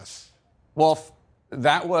Well,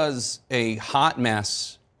 that was a hot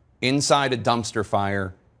mess inside a dumpster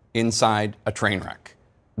fire, inside a train wreck.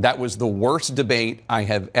 That was the worst debate I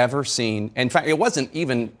have ever seen. In fact, it wasn't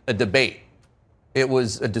even a debate. It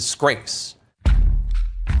was a disgrace.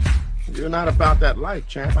 You're not about that life,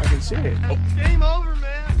 champ. I can see it. Game over,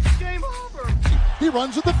 man. Game over. He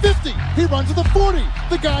runs at the 50. He runs at the 40.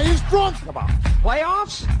 The guy is drunk. Come on.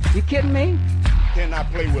 Playoffs? You kidding me?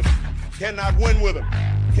 Cannot play with him. Cannot win with him.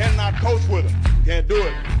 Cannot coach with him. Can't do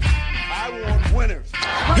it. I want winners.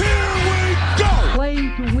 Here we go. Play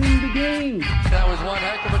to win the game. That was one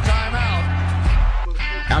heck of a timeout.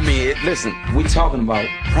 I mean, listen, we talking about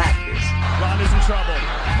practice. Ron is in trouble.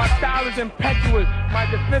 My style is impetuous. My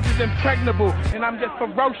defense is impregnable. And I'm just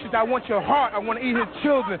ferocious. I want your heart. I want to eat his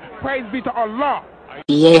children. Praise be to Allah.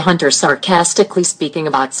 B.A. Hunter sarcastically speaking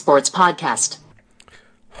about sports podcast.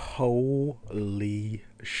 Holy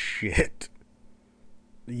shit.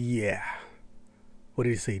 Yeah. What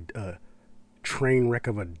did he say? Train wreck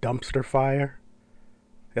of a dumpster fire?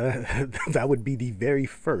 That would be the very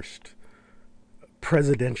first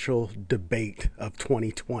presidential debate of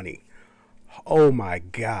 2020. Oh my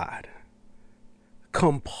God.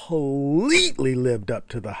 Completely lived up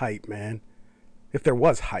to the hype, man. If there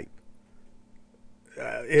was hype.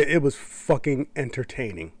 It was fucking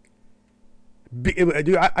entertaining.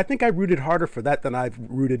 I think I rooted harder for that than I've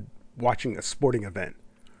rooted watching a sporting event.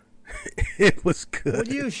 It was good.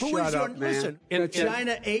 Would you shut up, man? Listen,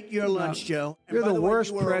 China ate your lunch, Joe. You're the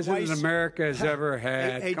worst president America has ever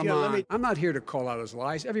had. Hey, Come Joe, on. I'm not here to call out his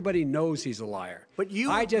lies. Everybody knows he's a liar. But you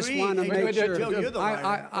I just want to make sure. Joe, you're the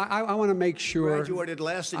liar. I want to make sure. Graduated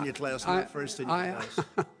last in your class, not first in your class.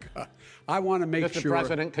 I want to make Mr. sure. Mr.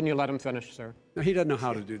 President, can you let him finish, sir? No, he doesn't know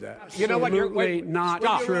how to do that. You know what? You're not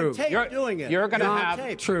stop. true. You're doing it. You're going to Not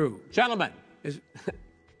have true. Gentlemen.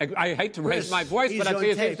 I hate to raise my voice, but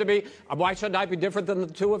it seems to be. Why should I be different than the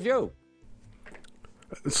two of you?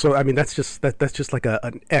 So I mean, that's just like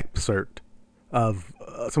an excerpt of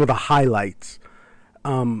some of the highlights.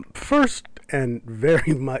 First and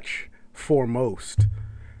very much foremost,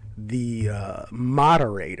 the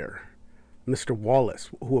moderator, Mr. Wallace,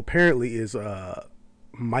 who apparently is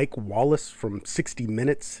Mike Wallace from 60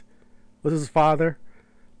 Minutes, was his father.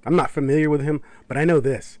 I'm not familiar with him, but I know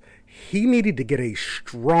this. He needed to get a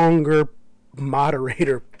stronger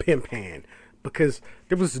moderator pimp hand because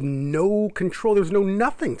there was no control. There was no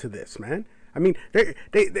nothing to this, man. I mean,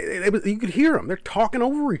 you could hear them. They're talking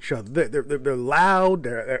over each other. They're loud.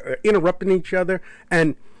 They're interrupting each other.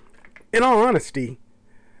 And in all honesty,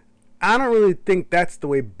 I don't really think that's the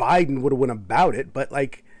way Biden would have went about it. But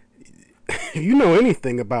like, you know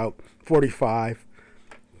anything about 45?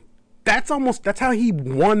 That's how he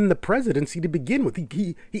won the presidency to begin with.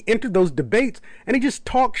 He entered those debates and he just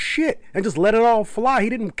talked shit and just let it all fly. He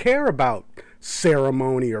didn't care about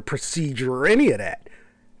ceremony or procedure or any of that.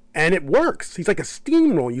 And it works. He's like a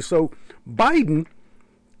steamroll you. So Biden,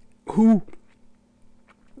 who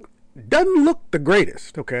doesn't look the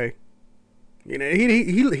greatest, okay? You know,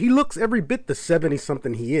 he looks every bit the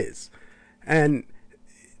 70-something he is. And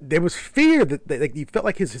there was fear that he felt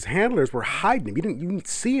like his handlers were hiding him. You didn't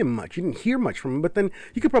see him much. You didn't hear much from him. But then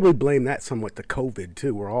you could probably blame that somewhat to COVID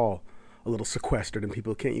too. We're all a little sequestered and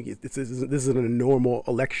people can't. This isn't a normal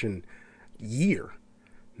election year.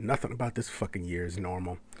 Nothing about this fucking year is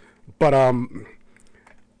normal. But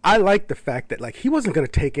I like the fact that like he wasn't gonna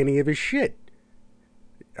take any of his shit.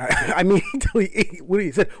 I mean, what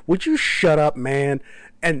he said, "Would you shut up, man?"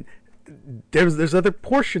 And there's other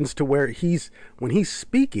portions to where when he's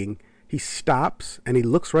speaking, he stops and he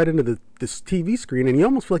looks right into this TV screen and you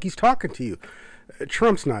almost feel like he's talking to you.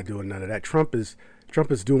 Trump's not doing none of that. Trump is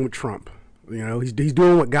doing what Trump. You know, he's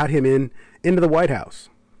doing what got him into the White House.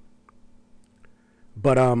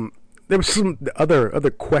 But there was some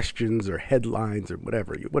other questions or headlines or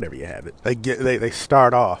whatever you have it. They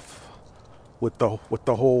start off with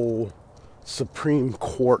the whole Supreme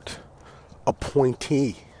Court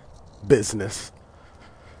appointee business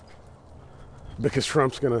because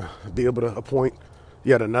Trump's gonna be able to appoint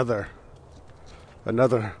yet another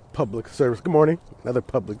public service. Good morning, another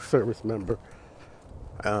public service member.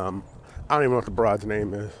 I don't even know what the broad's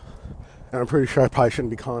name is, and I'm pretty sure I probably shouldn't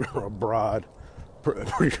be calling her a broad.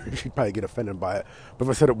 Pretty sure she'd probably get offended by it. But if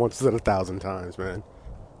I said it once, I said it 1,000 times, man.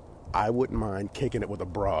 I wouldn't mind kicking it with a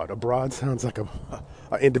broad. A broad sounds like an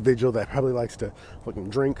individual that probably likes to fucking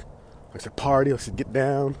drink, likes to party, likes to get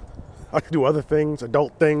down. I can do other things,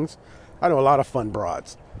 adult things. I know a lot of fun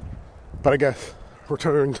broads. But I guess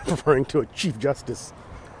referring to a Chief Justice,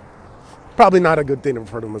 probably not a good thing to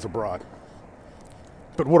refer to him as a broad.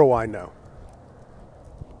 But what do I know?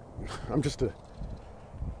 I'm just a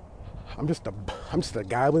I'm just a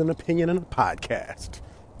guy with an opinion and a podcast.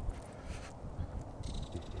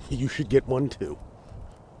 You should get one too.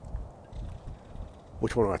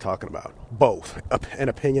 Which one am I talking about? Both. An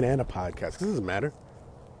opinion and a podcast. 'Cause it doesn't matter.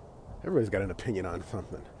 Everybody's got an opinion on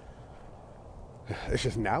something. It's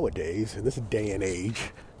just nowadays, in this day and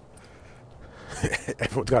age,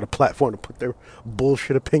 everyone's got a platform to put their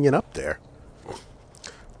bullshit opinion up there.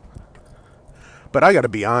 But I got to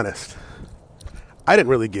be honest. I didn't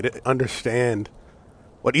really understand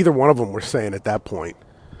what either one of them were saying at that point.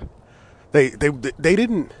 They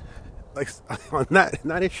didn't, like, on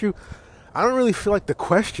that issue, I don't really feel like the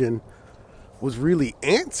question was really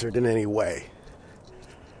answered in any way.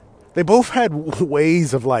 They both had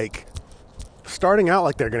ways of, like, starting out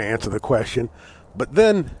like they're going to answer the question, but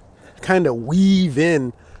then kind of weave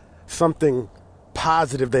in something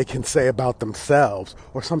positive they can say about themselves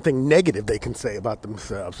or something negative they can say about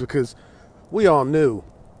themselves, because we all knew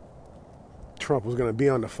Trump was going to be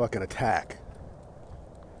on the fucking attack.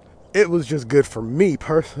 It was just good for me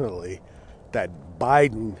personally that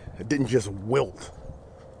Biden didn't just wilt.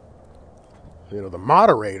 You know, the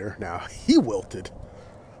moderator, now he wilted,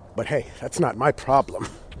 but hey, that's not my problem.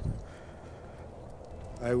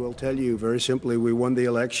 I will tell you very simply, we won the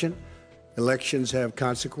election. Elections have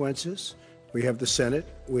consequences. We have the Senate,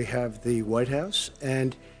 we have the White House,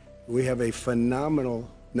 and we have a phenomenal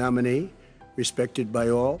nominee, respected by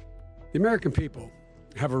all. The American people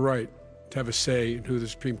have a right to have a say in who the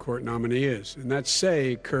Supreme Court nominee is. And that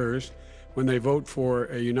say occurs when they vote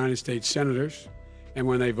for United States senators and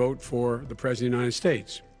when they vote for the President of the United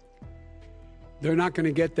States. They're not going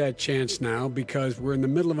to get that chance now because we're in the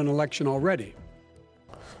middle of an election already.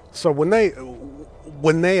 So when they, so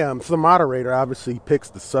the moderator obviously picks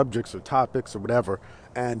the subjects or topics or whatever,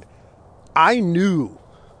 and I knew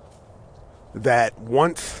that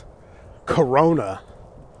once Corona,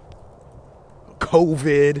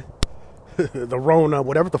 COVID, the Rona,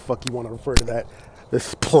 whatever the fuck you want to refer to that,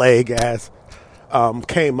 this plague as,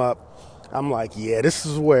 came up, I'm like, yeah, this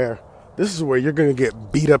is where you're going to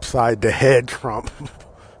get beat upside the head, Trump,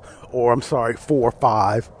 or I'm sorry, 4 or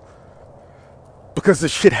 5. Because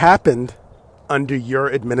this shit happened under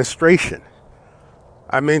your administration.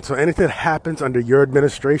 I mean, so anything that happens under your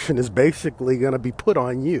administration is basically going to be put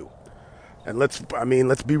on you. And let's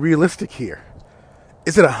be realistic here.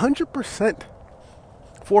 Is it 100%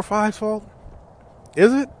 4-5's fault?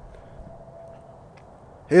 Is it?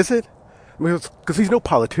 Is it? I mean, because he's no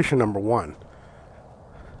politician, number one.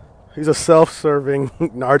 He's a self-serving,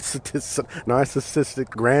 narcissistic,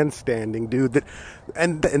 grandstanding dude.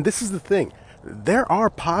 And this is the thing. There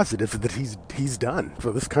are positives that he's done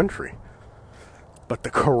for this country. But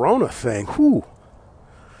the Corona thing,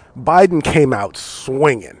 Biden came out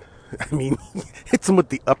swinging. I mean, he hits him with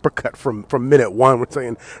the uppercut from minute one. We're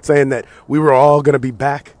saying that we were all going to be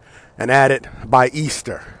back and at it by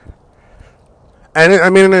Easter. And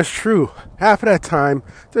it's true. Half of that time,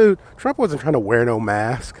 dude, Trump wasn't trying to wear no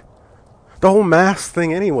mask. The whole mask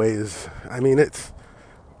thing anyways, it's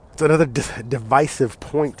another divisive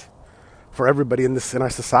point for everybody in our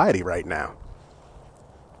society right now.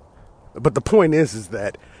 But the point is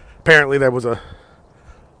that apparently there was a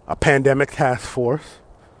pandemic task force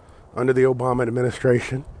under the Obama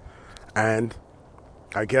administration, and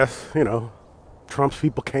I guess, Trump's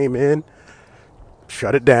people came in,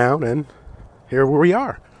 shut it down, and here we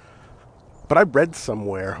are. But I read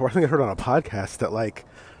somewhere, or I think I heard on a podcast, that like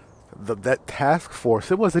that task force,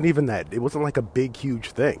 it wasn't like a big,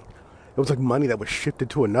 huge thing. It was like money that was shifted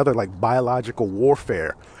to another, like biological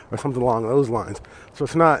warfare or something along those lines. So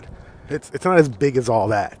it's not as big as all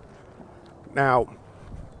that. Now,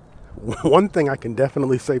 one thing I can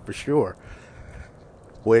definitely say for sure,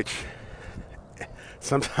 which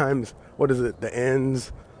sometimes, the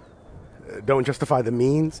ends don't justify the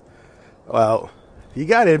means. Well, you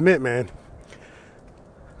got to admit, man,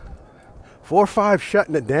 4 or 5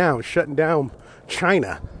 shutting down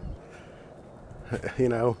China,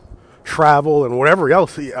 travel and whatever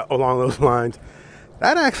else along those lines,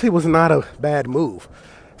 that actually was not a bad move.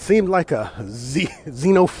 Seemed like a is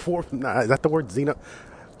that the word xeno?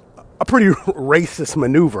 A pretty racist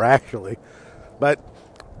maneuver, actually. But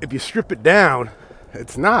if you strip it down,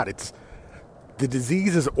 it's not. It's the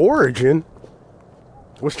disease's origin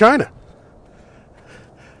was China.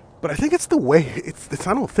 But I think it's the way,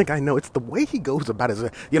 I don't think I know, it's the way he goes about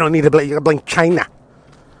it. You don't need to blame, you gotta blame China.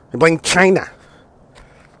 You blame China.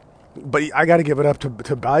 But I got to give it up to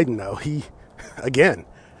Biden, though. He, again,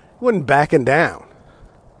 wasn't backing down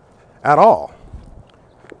at all.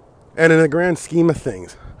 And in the grand scheme of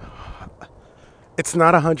things, it's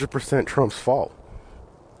not 100% Trump's fault.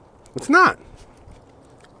 It's not.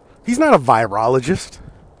 He's not a virologist.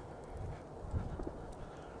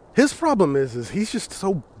 His problem is he's just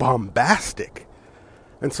so bombastic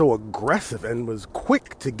and so aggressive and was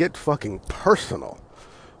quick to get fucking personal,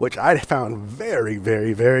 which I found very,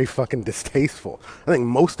 very, very fucking distasteful. I think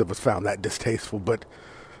most of us found that distasteful, but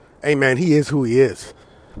hey man, he is who he is.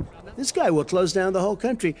 This guy will close down the whole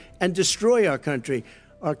country and destroy our country.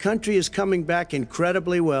 Our country is coming back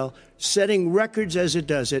incredibly well, setting records as it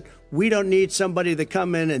does it. We don't need somebody to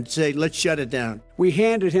come in and say, let's shut it down. We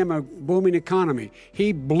handed him a booming economy.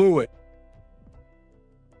 He blew it.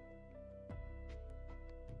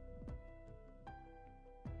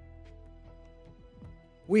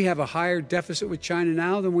 We have a higher deficit with China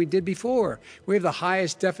now than we did before. We have the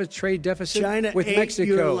highest trade deficit China with Mexico. China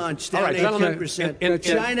ate your lunch, down 18%.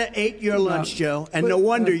 China ate your lunch, Joe, and no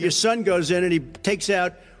wonder your son goes in and he takes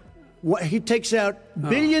out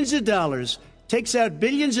billions of dollars,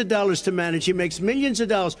 to manage. He makes millions of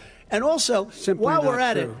dollars. And also, while we're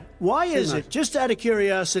at it, why is it, just out of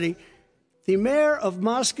curiosity, the mayor of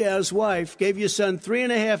Moscow's wife gave your son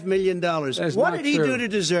 $3.5 million. What did he do to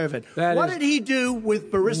deserve it? What did he do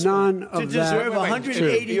with Burisma to deserve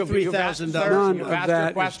 $183,000? None of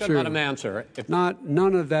that is true. Let him answer.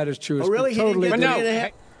 None of that is true. Oh, really? Totally he didn't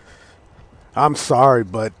get I'm sorry,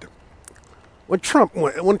 but when Trump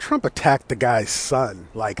attacked the guy's son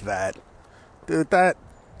like that, dude, that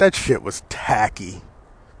shit was tacky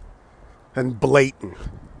and blatant,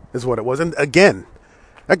 is what it was. And again,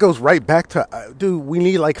 that goes right back to, dude, we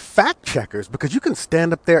need like fact checkers, because you can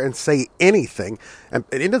stand up there and say anything and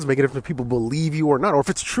it doesn't make a difference if people believe you or not, or if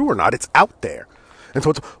it's true or not. It's out there. And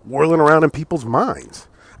so it's whirling around in people's minds.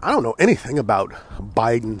 I don't know anything about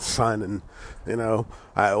Biden's son. And, you know,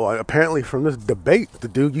 apparently from this debate, the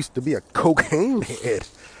dude used to be a cocaine head,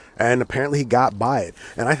 and apparently he got by it.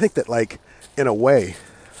 And I think that, like, in a way,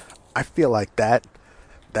 I feel like that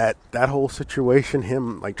whole situation,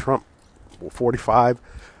 him, like Trump, 45,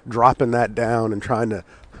 dropping that down and trying to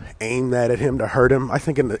aim that at him to hurt him. I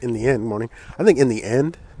think in the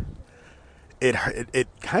end, it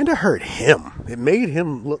kind of hurt him. It made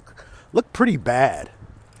him look pretty bad,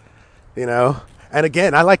 you know. And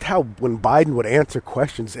again, I liked how when Biden would answer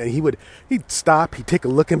questions and he'd stop, he'd take a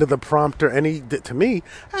look into the prompter, and to me,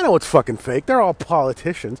 I know it's fucking fake. They're all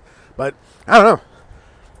politicians, but I don't know.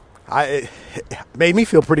 It made me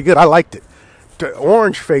feel pretty good. I liked it. The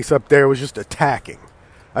orange face up there was just attacking,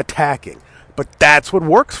 but that's what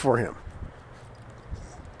works for him.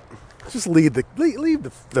 Just leave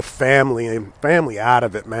the family out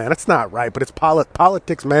of it, man. That's not right, but it's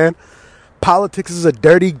politics, man. Politics is a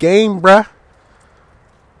dirty game, bruh.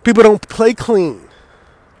 People don't play clean.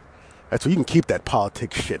 That's why you can keep that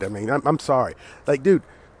politics shit. I mean, I'm sorry. Like, dude,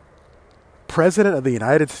 President of the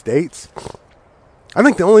United States, I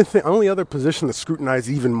think the only other position to scrutinize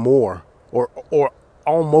even more, or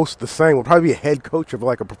almost the same, would probably be a head coach of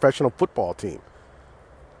like a professional football team,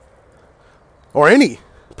 or any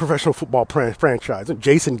professional football franchise. And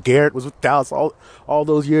Jason Garrett was with Dallas all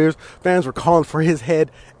those years. Fans were calling for his head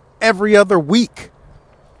every other week.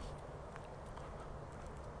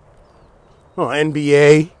 Oh,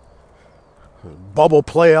 NBA, bubble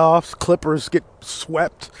playoffs, Clippers get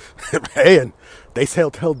swept. Hey, and they tell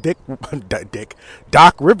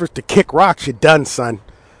Doc Rivers to kick rocks. You're done, son.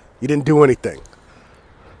 You didn't do anything.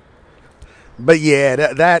 But yeah,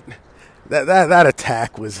 that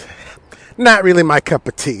attack was not really my cup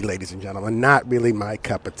of tea, ladies and gentlemen. Not really my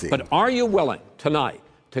cup of tea. But are you willing tonight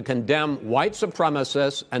to condemn white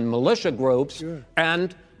supremacists and militia groups,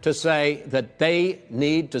 and to say that they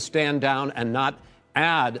need to stand down and not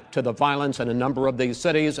add to the violence in a number of these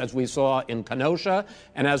cities, as we saw in Kenosha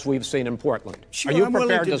and as we've seen in Portland? Sure, are you I'm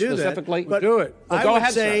prepared to do specifically do it? Well, go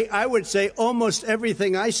ahead, sir. I would say almost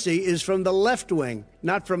everything I see is from the left wing,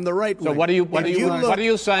 not from the right wing. So what are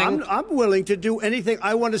you saying? I'm willing to do anything.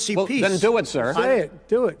 I want to see peace. Then do it, sir. Say it.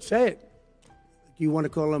 Do it. Say it. Do you want to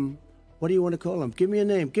call them? What do you want to call them? Give me a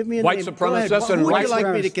name. Give me a white name. Supremacists and who would right you like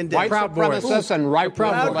me to condemn? White supremacists and right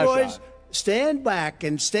Proud Boys. Stand back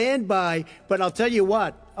and stand by. But I'll tell you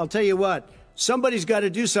what. Somebody's got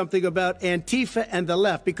to do something about Antifa and the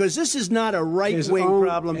left, because this is not a right-wing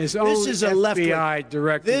problem. This is a left-wing.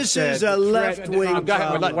 This is a left-wing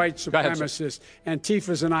problem. White supremacists.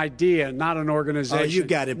 Antifa's an idea, not an organization. Oh, you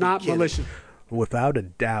got it. Not militia. Without a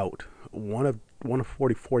doubt, one of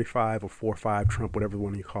 45 or 45 Trump, whatever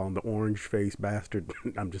one you call him, the orange face bastard.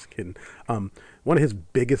 I'm just kidding. One of his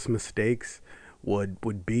biggest mistakes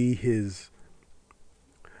would be his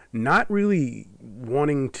not really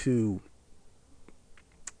wanting to.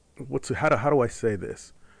 How do I say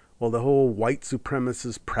this Well, the whole white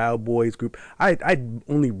supremacist Proud Boys group, I'd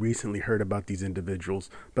only recently heard about these individuals,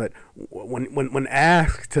 but when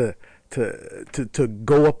asked to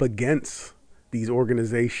go up against these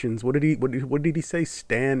organizations, what did he say?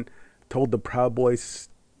 Told the Proud Boys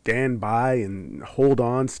stand by and hold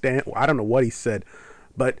on, I don't know what he said,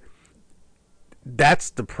 but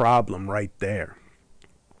that's the problem right there.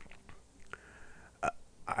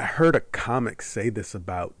 I heard a comic say this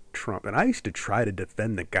about Trump, and I used to try to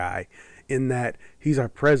defend the guy in that he's our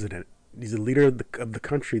president. He's the leader of the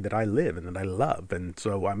country that I live and that I love, and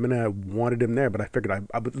so wanted him there. But I figured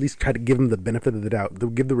I would at least try to give him the benefit of the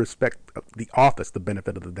doubt, give the respect of the office the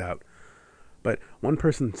benefit of the doubt. But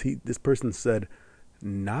this person said,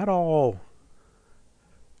 not all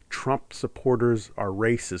Trump supporters are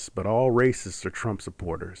racist, but all racists are Trump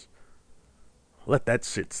supporters. Let that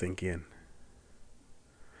shit sink in.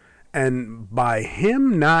 And by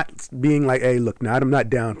him not being like, hey, look, I'm not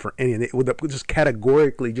down for any of it, just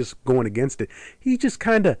categorically just going against it, he just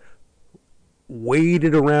kind of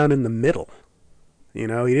waded around in the middle. You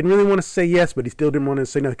know, he didn't really want to say yes, but he still didn't want to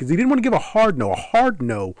say no, because he didn't want to give a hard no. A hard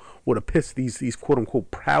no would have pissed these quote-unquote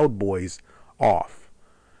Proud Boys off.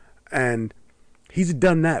 And he's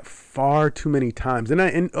done that far too many times.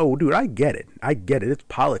 Dude, I get it. It's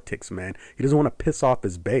politics, man. He doesn't want to piss off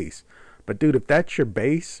his base. But, dude, if that's your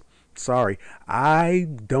base, sorry, I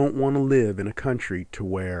don't want to live in a country to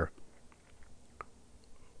where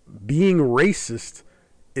being racist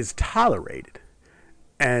is tolerated.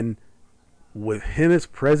 And with him as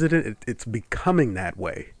president, it's becoming that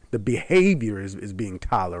way. The behavior is being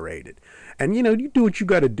tolerated. And, you know, you do what you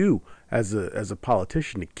got to do as a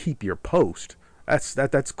politician to keep your post.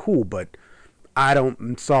 That's cool, but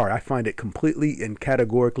I'm sorry, I find it completely and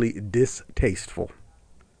categorically distasteful.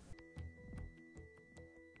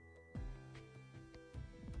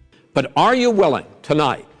 But are you willing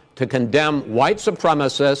tonight to condemn white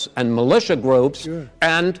supremacists and militia groups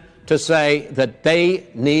and to say that they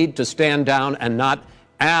need to stand down and not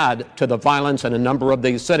add to the violence in a number of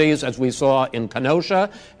these cities, as we saw in Kenosha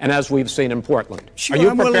and as we've seen in Portland? Sure, are you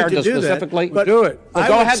I'm prepared willing to do specifically that, but do it? Well,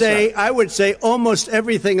 go ahead, sir. I would say almost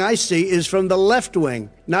everything I see is from the left wing,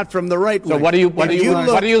 not from the right wing. So what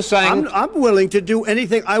are you saying? I'm willing to do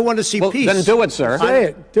anything. I want to see peace. Then do it, sir. Say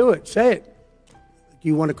it. Do it. Say it. Do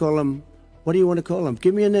you want to call him? What do you want to call them?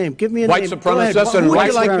 Give me a name. Give me a white name. Supremacists and who would white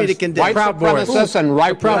you like me to condemn? White supremacists and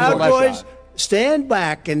right Proud Boys, stand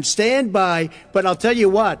back and stand by. But I'll tell you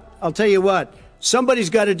what. Somebody's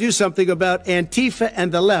got to do something about Antifa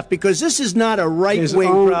and the left, because this is not a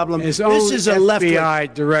right-wing problem. This is a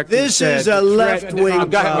left-wing. This is a left-wing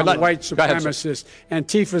problem. White supremacists.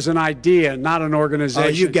 Antifa's an idea, not an organization. Oh,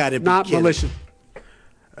 you got to be not kidding. militia.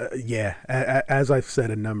 Yeah, as I've said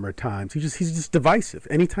a number of times, he's just divisive.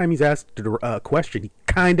 Anytime he's asked a question, he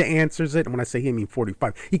kind of answers it. And when I say he, I mean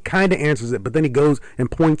 45. He kind of answers it, but then he goes and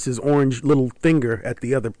points his orange little finger at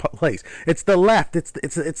the other place. It's the left. It's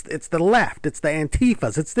the left. It's the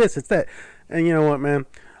Antifas. It's this. It's that. And you know what, man?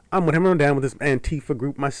 I'm down with this Antifa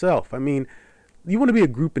group myself. I mean, you want to be a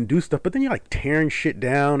group and do stuff, but then you're like tearing shit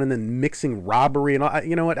down and then mixing robbery and all.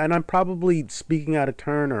 You know what? And I'm probably speaking out of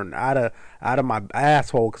turn or out of my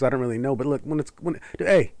asshole because I don't really know. But look,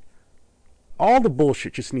 hey, all the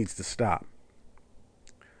bullshit just needs to stop.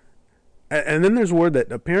 And then there's word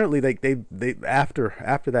that apparently they after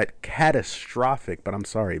that catastrophic, but I'm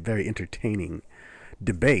sorry, very entertaining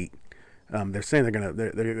debate. They're saying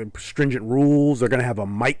they're stringent rules. They're gonna have a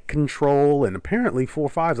mic control, and apparently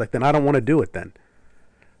 4-5's like, then I don't want to do it. Then,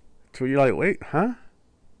 so you're like, wait, huh?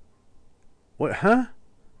 What, huh?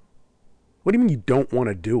 What do you mean you don't want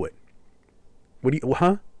to do it? What do you,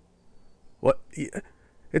 huh? What?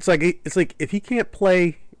 It's like if he can't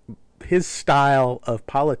play his style of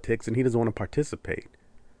politics and he doesn't want to participate.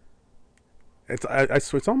 It's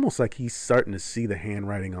almost like he's starting to see the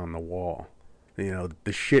handwriting on the wall. You know,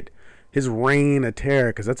 the shit. His reign of terror,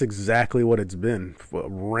 because that's exactly what it's been.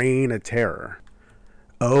 Reign of terror.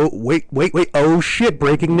 Oh, wait. Oh, shit.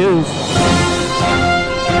 Breaking news.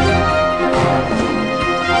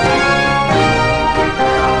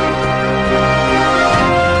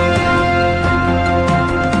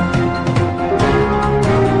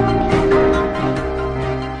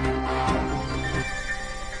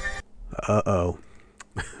 Uh-oh.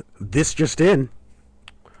 This just in.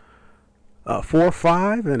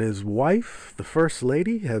 4-5 and his wife, the First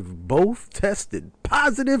Lady, have both tested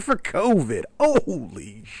positive for COVID.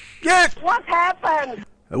 Holy shit! What happened?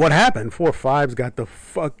 What happened? 4-5's got the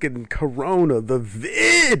fucking corona, the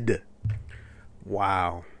vid.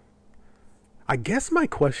 Wow. I guess my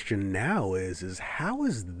question now is how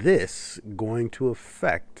is this going to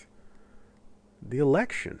affect the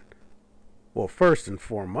election? Well, first and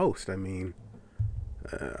foremost, I mean,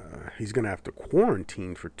 he's going to have to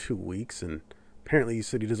quarantine for 2 weeks, and apparently he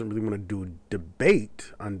said he doesn't really want to do a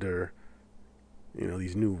debate under,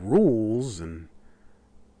 these new rules. And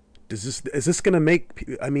is this going to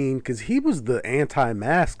make? I mean, because he was the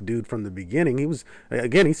anti-mask dude from the beginning.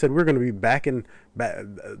 He said we're going to be back in.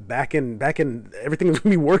 Everything was going to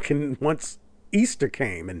be working once Easter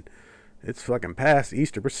came, and it's fucking past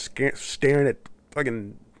Easter. We're staring at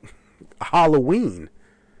fucking Halloween.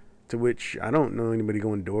 To which I don't know anybody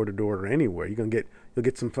going door to door or anywhere. You'll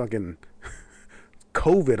get some fucking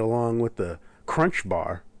COVID along with the Crunch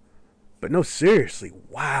Bar. But no, seriously,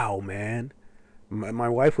 wow, man. My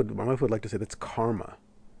wife would like to say that's karma.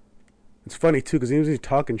 It's funny too, because he was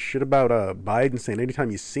talking shit about Biden, saying anytime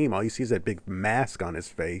you see him, all you see is that big mask on his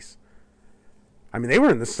face. I mean, they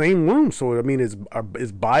were in the same room, so I mean, is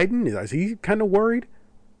Biden? Is he kind of worried?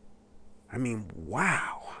 I mean,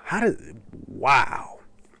 wow. Wow.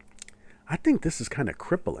 I think this is kind of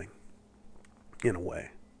crippling, in a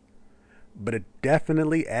way. But it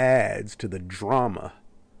definitely adds to the drama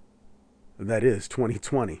that is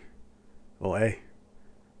 2020. Well, hey,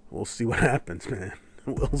 we'll see what happens, man.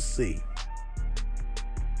 We'll see.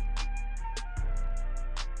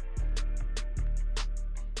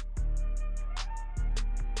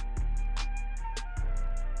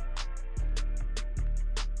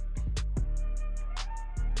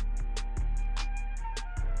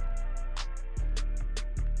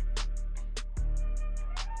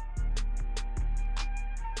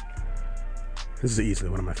 This is easily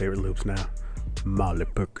one of my favorite loops now. Molly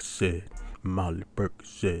Percocet, Molly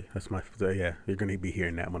Percocet. That's my, yeah, you're going to be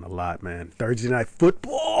hearing that one a lot, man. Thursday Night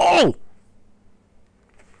Football!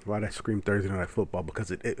 Why'd I scream Thursday Night Football? Because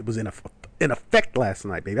it was in effect last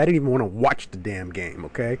night, baby. I didn't even want to watch the damn game,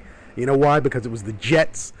 okay? You know why? Because it was the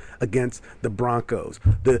Jets against the Broncos.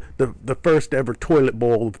 The first ever toilet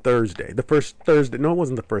bowl of Thursday. The first Thursday, no, it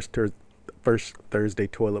wasn't the first Thursday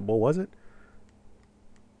toilet bowl, was it?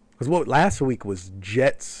 Because what last week was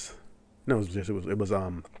Jets. No, it was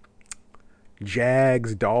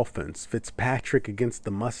Jags, Dolphins, Fitzpatrick against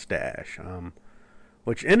the Mustache,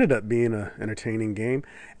 which ended up being an entertaining game.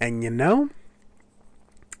 And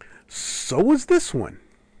so was this one.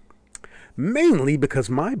 Mainly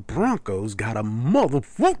because my Broncos got a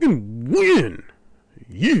motherfucking win.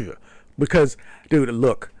 Yeah. Because, dude,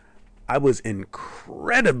 look, I was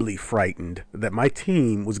incredibly frightened that my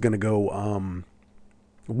team was going to go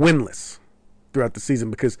winless throughout the season,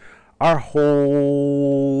 because our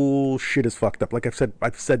whole shit is fucked up. Like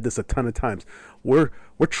I've said this a ton of times. We're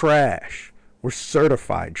trash. We're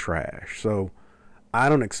certified trash. So I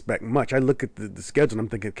don't expect much. I look at the schedule and I'm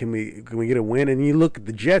thinking, can we get a win? And you look at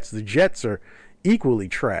the Jets. The Jets are equally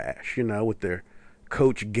trash, with their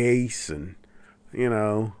coach Gase and,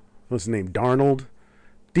 what's his name, Darnold,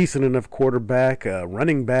 decent enough quarterback,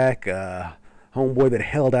 running back, homeboy that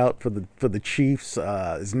held out for the Chiefs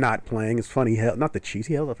is not playing. It's funny, not the Chiefs.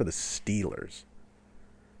 He held out for the Steelers.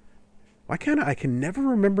 I can never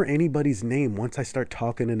remember anybody's name once I start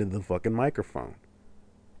talking into the fucking microphone.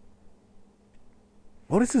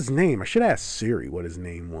 What is his name? I should ask Siri what his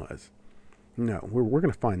name was. No, we're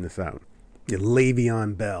gonna find this out. Yeah,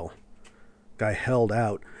 Le'Veon Bell. Guy held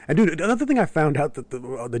out. And dude, another thing I found out that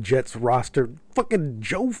the Jets roster, fucking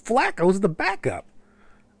Joe Flacco's the backup.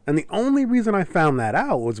 And the only reason I found that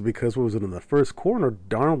out was because, what was it, in the first quarter,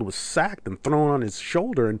 Darnold was sacked and thrown on his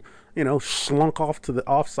shoulder and, slunk off to the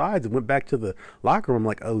offsides and went back to the locker room. I'm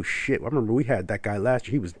like, oh shit. I remember we had that guy last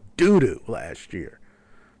year. He was doo-doo last year.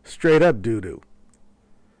 Straight up doo-doo.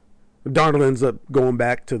 Darnold ends up going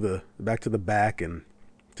back to the back and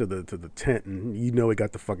to the tent, and he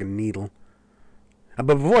got the fucking needle.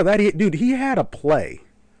 But before that, he had a play.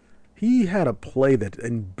 He had a play that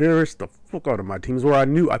embarrassed the fuck out of my teams, where I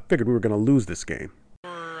figured we were going to lose this game.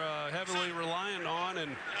 We're heavily reliant on,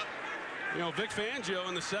 and Vic Fangio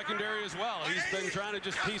in the secondary as well. He's been trying to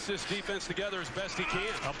just piece this defense together as best he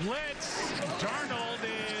can. A blitz. Darnold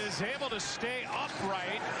is able to stay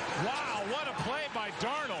upright. Wow, what a play by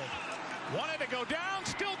Darnold. Wanted to go down,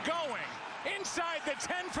 still going. Inside the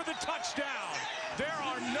 10 for the touchdown. There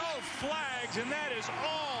are no flags, and that is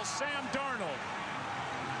all Sam Darnold.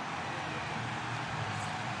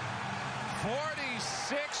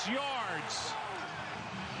 46 yards.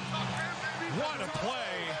 What a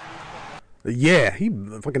play. Yeah, he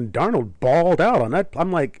fucking Darnold balled out on that.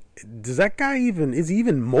 I'm like, is he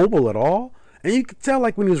even mobile at all? And you could tell,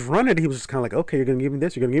 like, when he was running, he was just kind of like, okay, you're going to give me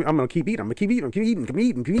this, I'm going to keep eating, keep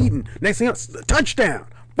eating. Next thing else, touchdown,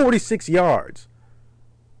 46 yards.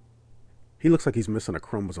 He looks like he's missing a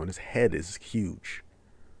chromosome. His head is huge.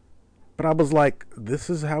 But I was like, this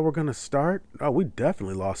is how we're going to start? Oh, we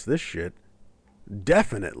definitely lost this shit.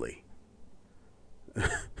 Definitely.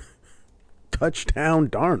 Touchdown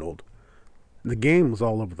Darnold. The game was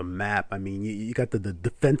all over the map. I mean, you got the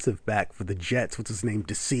defensive back for the Jets. What's his name?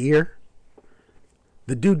 Desir.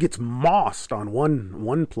 The dude gets mossed on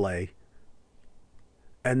one play,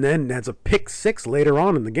 and then has a pick six later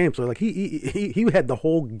on in the game. So like he had the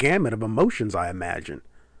whole gamut of emotions, I imagine.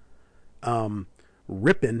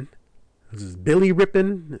 Rippon, this is Billy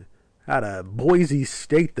Rippon, out of Boise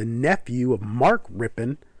State, the nephew of Mark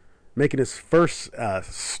Rippon, making his first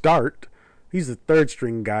start. He's the third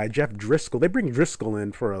string guy. Jeff Driscoll. They bring Driscoll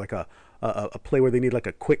in for like a play where they need like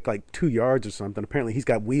a quick 2 yards or something. Apparently he's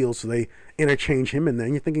got wheels, so they interchange him in there.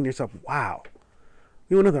 And you're thinking to yourself, wow,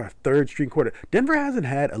 we want another third string quarter. Denver hasn't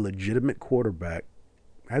had a legitimate quarterback.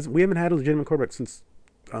 We haven't had a legitimate quarterback since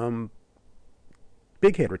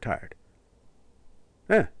Big Head retired.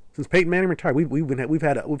 Yeah, since Peyton Manning retired, we've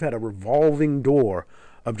had a revolving door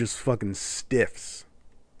of just fucking stiffs.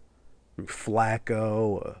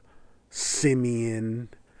 Flacco, Simeon,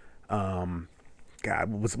 God,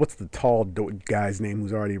 what's the tall guy's name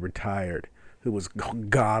who's already retired, who was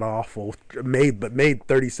god awful, made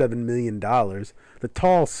 $37 million. The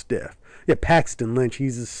tall stiff, yeah, Paxton Lynch,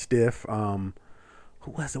 he's a stiff. Who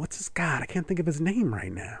was it? What's this guy? I can't think of his name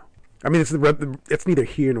right now. I mean, it's neither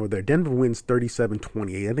here nor there. Denver wins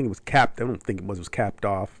 37-28. I think it was capped. I don't think it was capped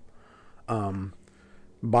off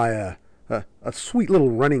by a sweet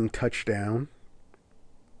little running touchdown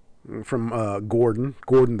from Gordon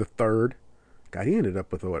the third. God, he ended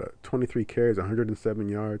up with 23 carries, 107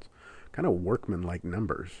 yards. Kind of workman-like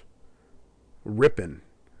numbers. Rippon.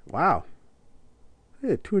 Wow.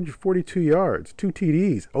 Yeah, 242 yards, 2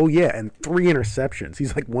 TDs. Oh, yeah, and 3 interceptions.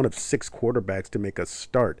 He's like one of 6 quarterbacks to make a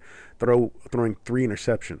start, throwing 3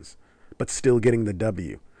 interceptions, but still getting the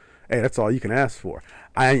W. Hey, that's all you can ask for.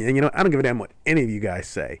 I don't give a damn what any of you guys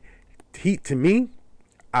say. To me,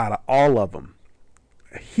 out of all of them,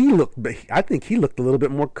 I think he looked a little bit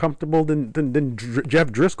more comfortable than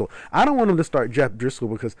Jeff Driscoll. I don't want him to start Jeff Driscoll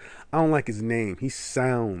because I don't like his name. He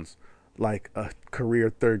sounds like a career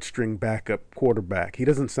third string backup quarterback. He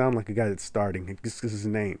doesn't sound like a guy that's starting. Just his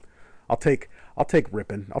name. I'll take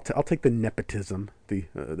Rippon. I'll take the nepotism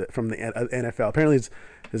from the NFL. Apparently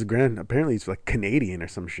apparently he's like Canadian or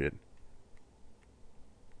some shit.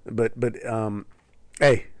 But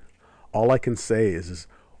hey, all I can say is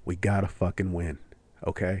we gotta fucking win.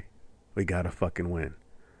 Okay? We gotta fucking win.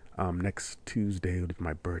 Next Tuesday is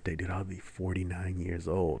my birthday, dude. I'll be 49 years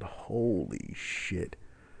old. Holy shit.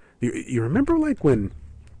 You remember like when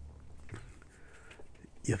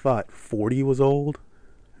you thought 40 was old,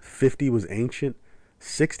 50 was ancient,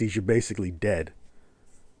 60s you're basically dead.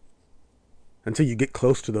 Until you get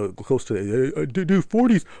close to dude,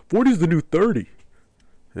 40's the new 30.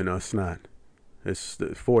 No, it's not. It's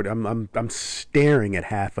 40. I'm staring at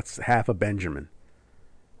half a Benjamin.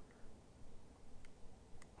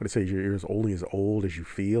 What do you say? You're only as old as you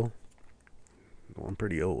feel. Well, I'm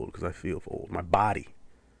pretty old because I feel old. My body.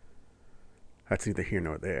 That's neither here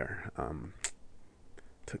nor there.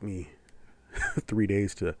 Took me 3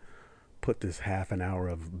 days to put this half an hour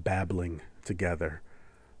of babbling together,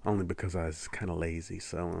 only because I was kind of lazy.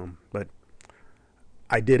 So, but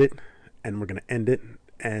I did it, and we're gonna end it.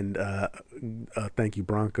 And thank you,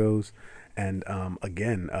 Broncos. And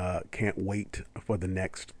again, can't wait for the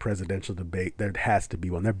next presidential debate. There has to be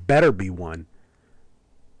one. There better be one.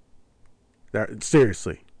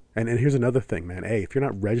 Seriously. And here's another thing, man. Hey, if you're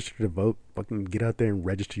not registered to vote, fucking get out there and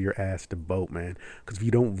register your ass to vote, man. Because if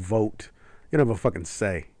you don't vote, you don't have a fucking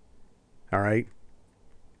say. All right?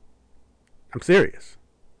 I'm serious.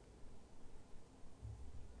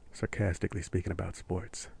 Sarcastically speaking about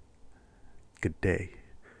sports. Good day.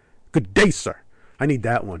 Good day, sir. I need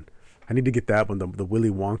that one. I need to get that one, the Willy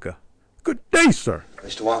Wonka. Good day, sir.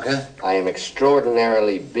 Mr. Wonka? I am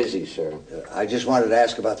extraordinarily busy, sir. I just wanted to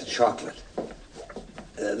ask about the chocolate.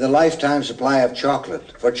 The lifetime supply of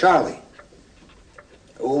chocolate for Charlie.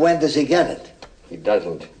 When does he get it? He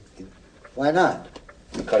doesn't. Why not?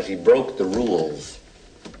 Because he broke the rules.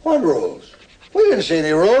 What rules? We didn't see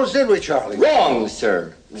any rules, did we, Charlie? Wrong,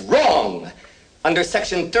 sir. Wrong. Under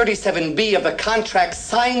Section 37B of the contract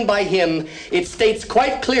signed by him, it states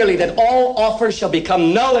quite clearly that all offers shall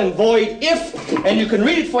become null and void if, and you can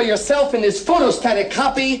read it for yourself in this photostatic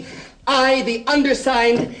copy, I, the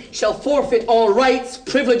undersigned, shall forfeit all rights,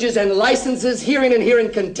 privileges, and licenses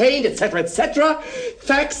herein contained, etc., etc.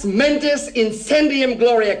 Fax mentis incendium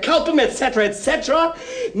gloria culpum, etc., etc.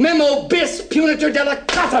 Memo bis punitor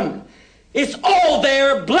delicatum. It's all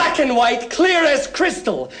there, black and white, clear as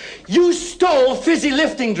crystal. You stole fizzy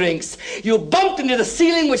lifting drinks. You bumped into the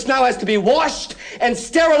ceiling, which now has to be washed and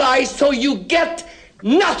sterilized, so you get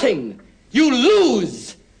nothing. You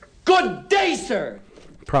lose. Good day, sir.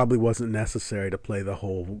 Probably wasn't necessary to play the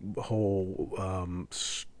whole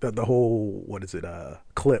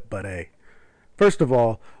clip, but hey. First of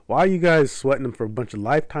all, why are you guys sweating them for a bunch of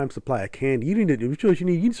lifetime supply of candy? You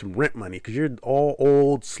need some rent money because you're all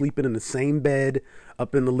old, sleeping in the same bed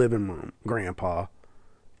up in the living room, Grandpa.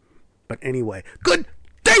 But anyway, good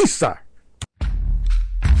day, sir.